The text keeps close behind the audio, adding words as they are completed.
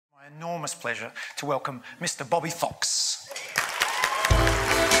Enormous pleasure to welcome Mr. Bobby Fox.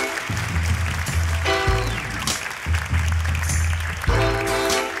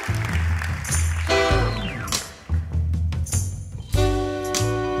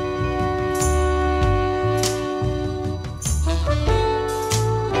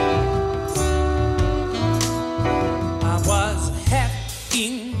 I was half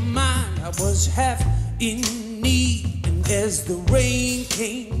in mind, I was half in need, and as the rain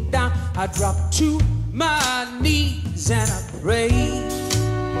came down, I dropped to my knees and I prayed.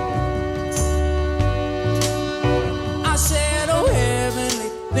 I said, oh heavenly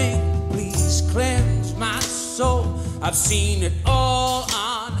thing, please cleanse my soul. I've seen it all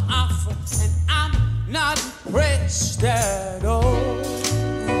on offer and I'm not impressed at all.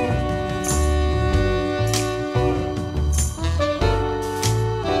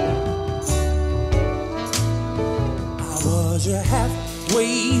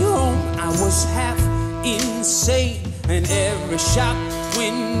 Halfway home, I was half insane, and every shop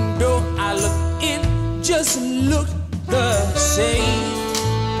window I looked in just looked the same.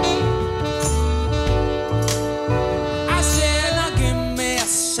 I said, now give me a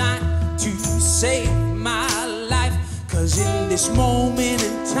sign to save my life, 'cause in this moment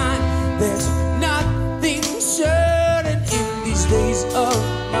in time there's nothing certain in these days of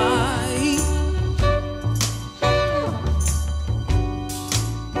my life.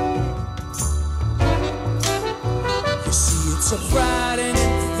 It's a frightening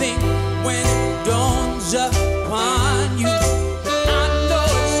thing when it dawns upon you. I know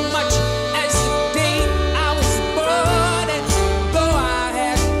as much as the day I was born, and though I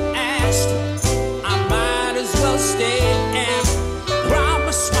hadn't asked, I might as well stay and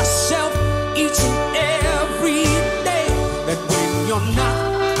promise myself each and every day that when you're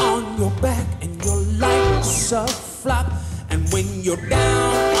not on your back and your life's a flop, and when you're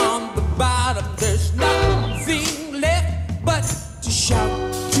down on the bottom, there's nothing left but to shout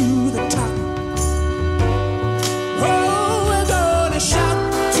to the top. Oh, we're gonna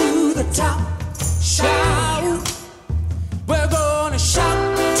shout to the top. Shout. We're gonna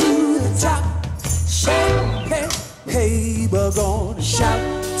shout to the top. Shout. Hey, hey, we're gonna shout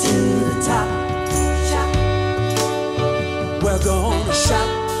to the top. Shout. We're gonna shout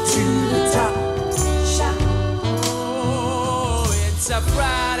to the top. Shout. Oh, it's a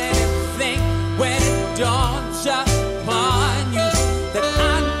Friday thing when it dawns up upon you that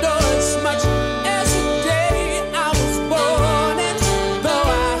I know as much as the day I was born, and though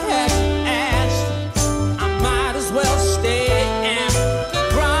I hadn't asked, I might as well stay and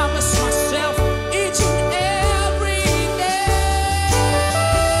promise myself each and every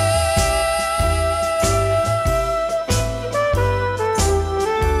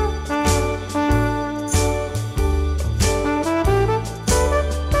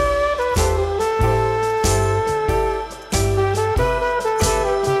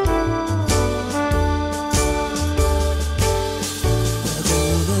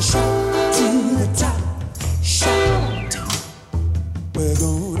we're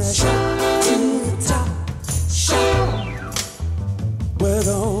gonna shout to the top, shout. We're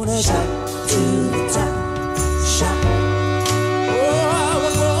gonna shout.